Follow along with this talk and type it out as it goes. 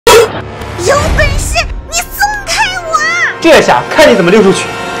有本事你松开我！这下看你怎么溜出去！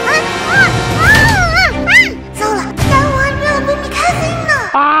糟了，该我还没有被你开黑呢。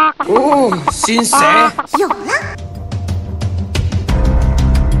哦，新谁？有了。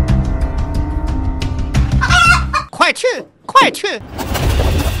快去，快去！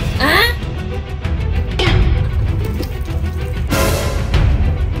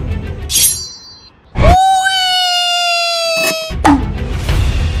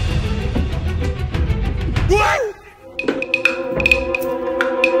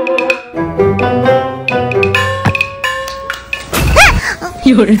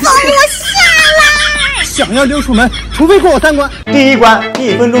有人放我下来！想要溜出门，除非过我3关。第1关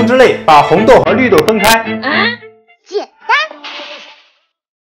，1分钟之内把红豆和绿豆分开。简单，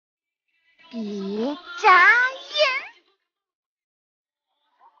别眨眼，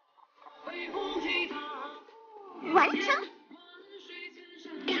完成。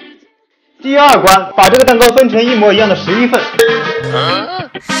第2关，把这个蛋糕分成一模一样的11份。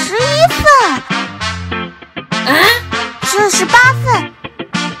11份？这是8份。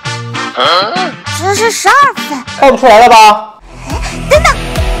这是12份。看不出来了吧？等等，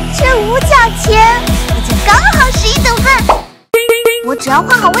这5角钱也就刚好11等份。我只要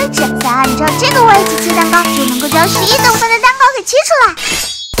画好位置，再按照这个位置切蛋糕，就能够将11等份的蛋糕给切出来。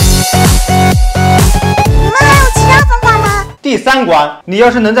你们还有其他方法吗？第3关，你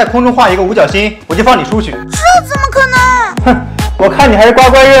要是能在空中画一个5角星，我就放你出去。这怎么可能？哼，我看你还是乖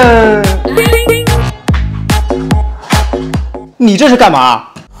乖认。你这是干嘛？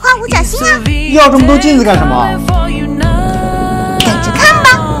画5角星啊！要这么多镜子干什么？等着看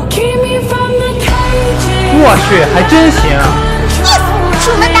吧。我去，还真行。yes，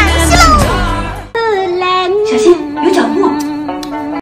出门打